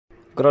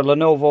Got a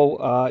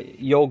Lenovo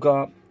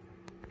Yoga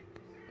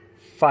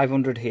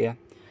 500 here.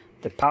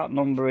 The part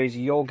number is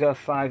Yoga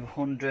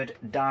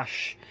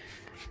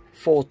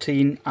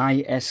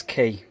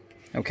 500-14ISK.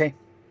 Okay.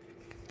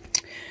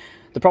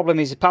 The problem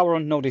is power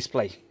on, no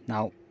display.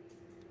 Now,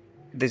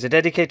 there's a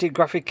dedicated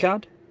graphic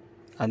card,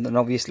 and then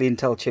obviously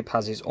Intel chip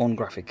has its own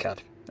graphic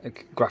card, a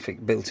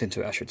graphic built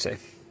into it, I should say.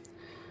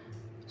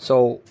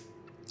 So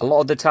a lot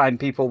of the time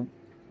people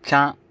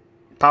can't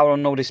power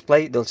on, no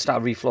display, they'll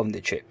start reflowing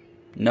the chip.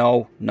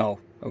 No,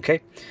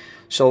 okay.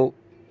 So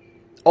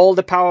all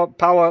the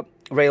power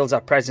rails are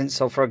present.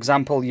 So for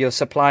example, your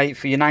supply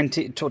for your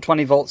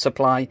 20 volt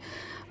supply,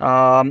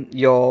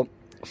 your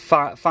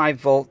 5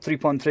 volt,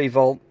 3.3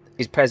 volt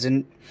is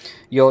present.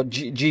 Your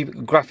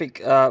graphic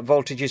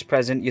voltage is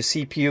present. Your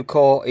CPU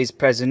core is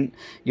present.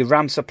 Your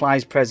RAM supply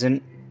is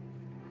present.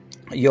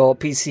 Your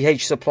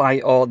PCH supply,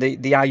 or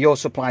the I/O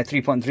supply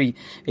 3.3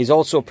 is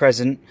also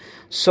present.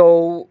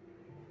 So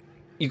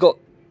you got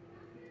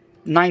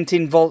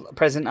 19 volt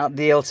present at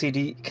the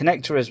LCD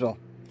connector as well.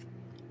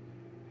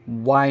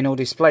 Why no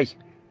display?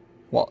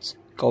 What's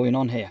going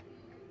on here?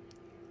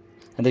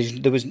 And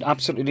there was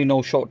absolutely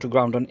no short to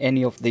ground on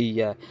any of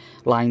the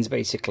lines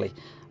basically.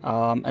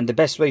 And the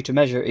best way to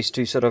measure is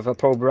to sort of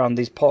probe around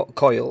these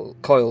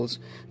coils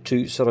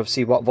to sort of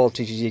see what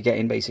voltages you're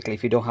getting basically,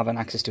 if you don't have an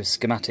access to a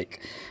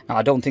schematic. Now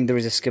I don't think there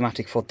is a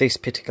schematic for this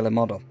particular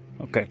model.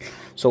 Okay,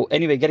 so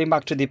anyway, getting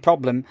back to the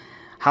problem,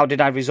 how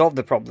did I resolve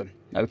the problem?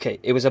 Okay,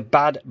 it was a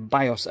bad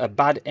BIOS, a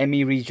bad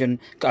ME region,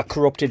 a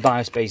corrupted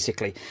BIOS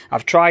basically.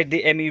 I've tried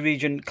the ME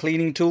region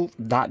cleaning tool,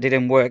 that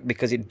didn't work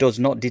because it does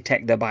not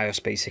detect the BIOS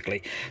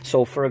basically.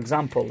 So for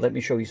example, let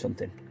me show you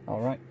something.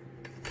 Alright.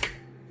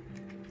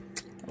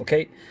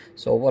 Okay,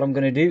 so what I'm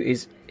going to do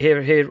is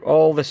here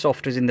all the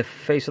softwares in the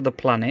face of the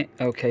planet.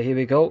 Okay, here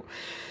we go.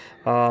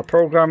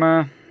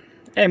 Programmer,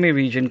 ME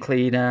region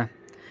cleaner.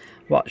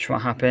 Watch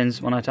what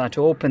happens when I try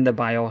to open the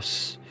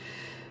BIOS.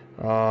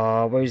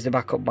 Where's the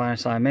backup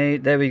BIOS I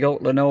made? There we go,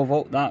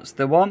 Lenovo, that's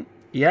the one.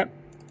 Yep.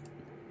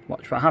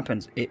 Watch what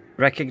happens. It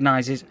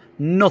recognizes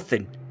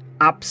nothing,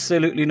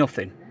 absolutely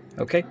nothing.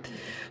 Okay,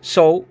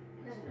 so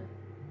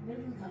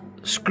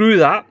screw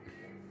that.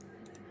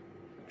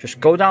 Just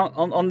go down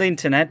on the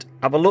internet,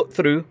 have a look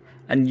through,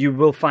 and you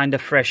will find a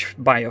fresh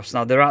BIOS.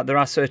 Now there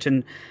are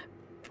certain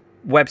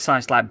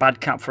websites like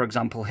Badcap, for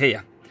example,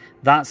 here.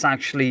 That's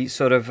actually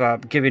sort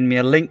of giving me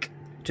a link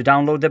to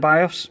download the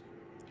BIOS.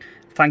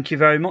 Thank you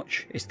very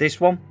much. It's this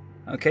one.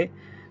 Okay,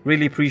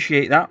 really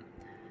appreciate that.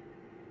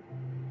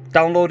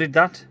 Downloaded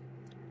that.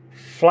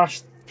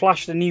 Flashed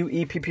the new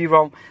EPP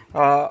ROM.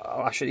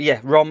 Actually, yeah,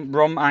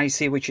 ROM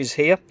IC, which is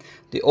here.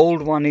 The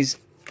old one is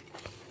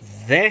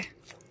there.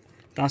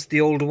 That's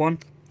the old one.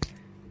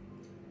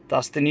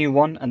 That's the new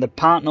one. And the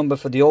part number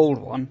for the old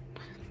one,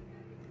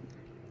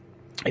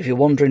 if you're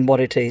wondering what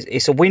it is,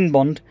 it's a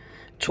Winbond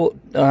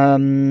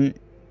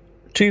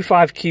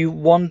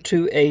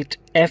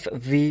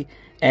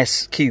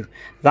 25Q128FVSQ.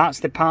 That's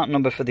the part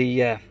number for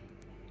the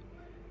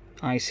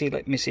IC.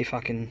 Let me see if I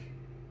can...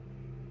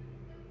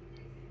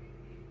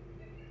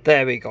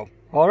 There we go.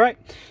 Alright,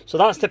 so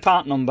that's the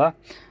part number.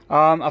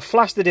 I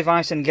flashed the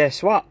device and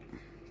guess what?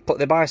 Put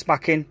the BIOS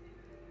back in.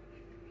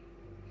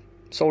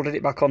 Soldered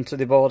it back onto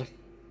the board,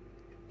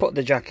 put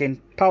the jack in,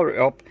 power it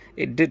up.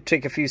 It did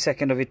take a few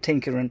seconds of it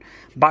tinkering.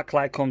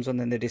 Backlight comes on,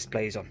 then the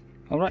display's on.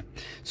 Alright,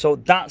 so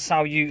that's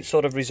how you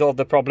sort of resolve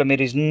the problem. It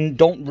is,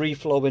 don't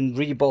reflow and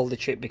reball the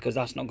chip, because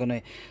that's not going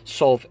to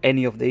solve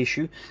any of the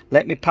issue.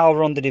 Let me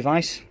power on the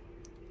device.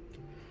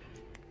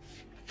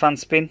 Fan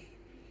spin.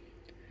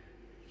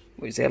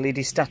 Which the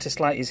LED status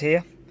light is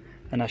here,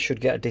 and I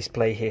should get a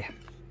display here.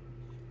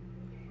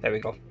 There we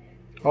go.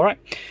 Alright,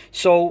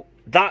 so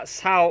that's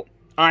how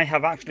I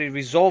have actually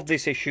resolved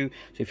this issue.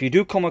 So if you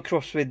do come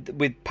across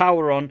with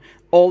power on,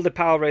 all the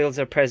power rails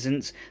are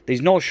present.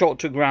 There's no short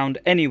to ground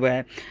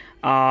anywhere,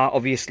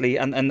 obviously,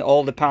 and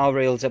all the power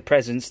rails are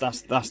present.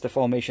 That's the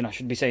formation I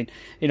should be saying.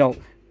 You know,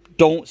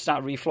 don't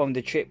start reflowing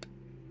the chip.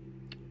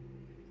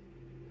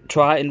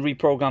 Try and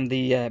reprogram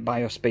the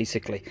BIOS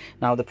basically.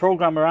 Now the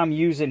programmer I'm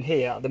using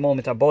here at the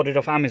moment, I bought it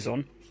off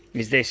Amazon,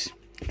 is this.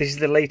 This is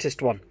the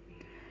latest one.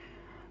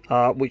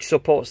 Which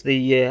supports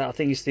the, I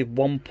think it's the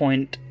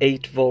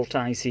 1.8 volt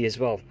IC as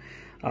well.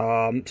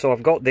 So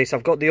I've got this,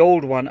 I've got the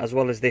old one as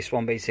well as this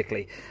one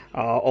basically,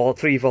 or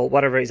 3 volt,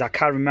 whatever it is, I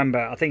can't remember.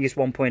 I think it's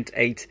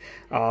 1.8,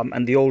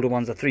 and the older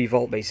ones are 3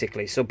 volt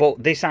basically. So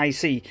but this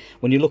IC,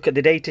 when you look at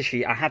the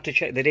datasheet, I had to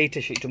check the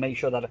datasheet to make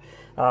sure that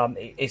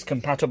it's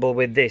compatible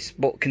with this.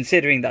 But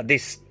considering that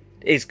this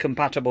is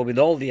compatible with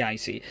all the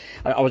IC,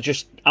 I was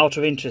just out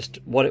of interest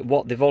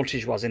what the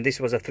voltage was, and this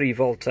was a 3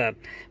 volt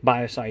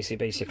BIOS IC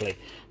basically.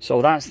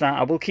 So that's that.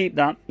 I will keep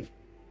that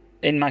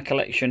in my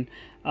collection,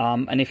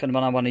 and if and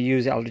when I want to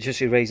use it, I'll just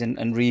erase and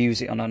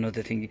reuse it on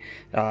another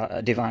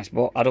device.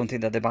 But I don't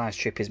think that the BIOS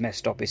chip is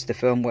messed up, it's the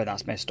firmware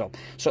that's messed up.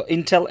 So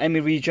Intel ME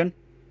region,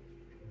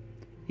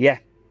 yeah,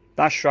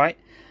 that's right.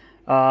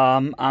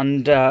 I'm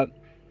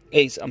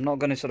not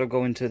going to sort of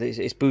go into this,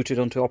 it's booted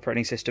onto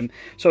operating system.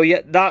 So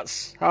yeah,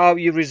 that's how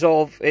you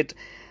resolve it.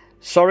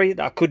 Sorry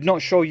that I could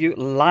not show you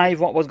live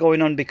what was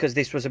going on, because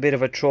this was a bit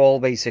of a troll,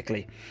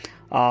 basically.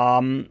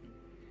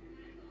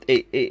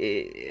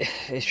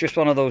 It's just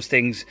one of those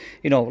things,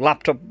 you know,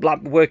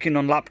 working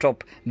on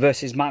laptop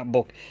versus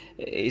MacBook.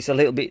 It's a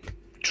little bit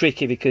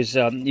tricky, because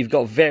you've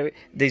got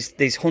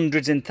there's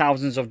hundreds and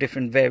thousands of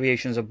different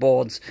variations of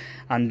boards,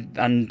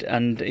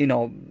 and you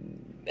know,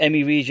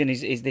 ME region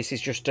this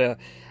is just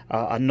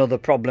another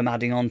problem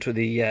adding on to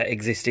the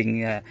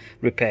existing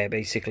repair,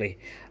 basically.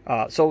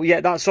 So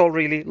yeah, that's all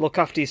really. Look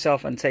after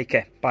yourself and take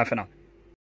care. Bye for now.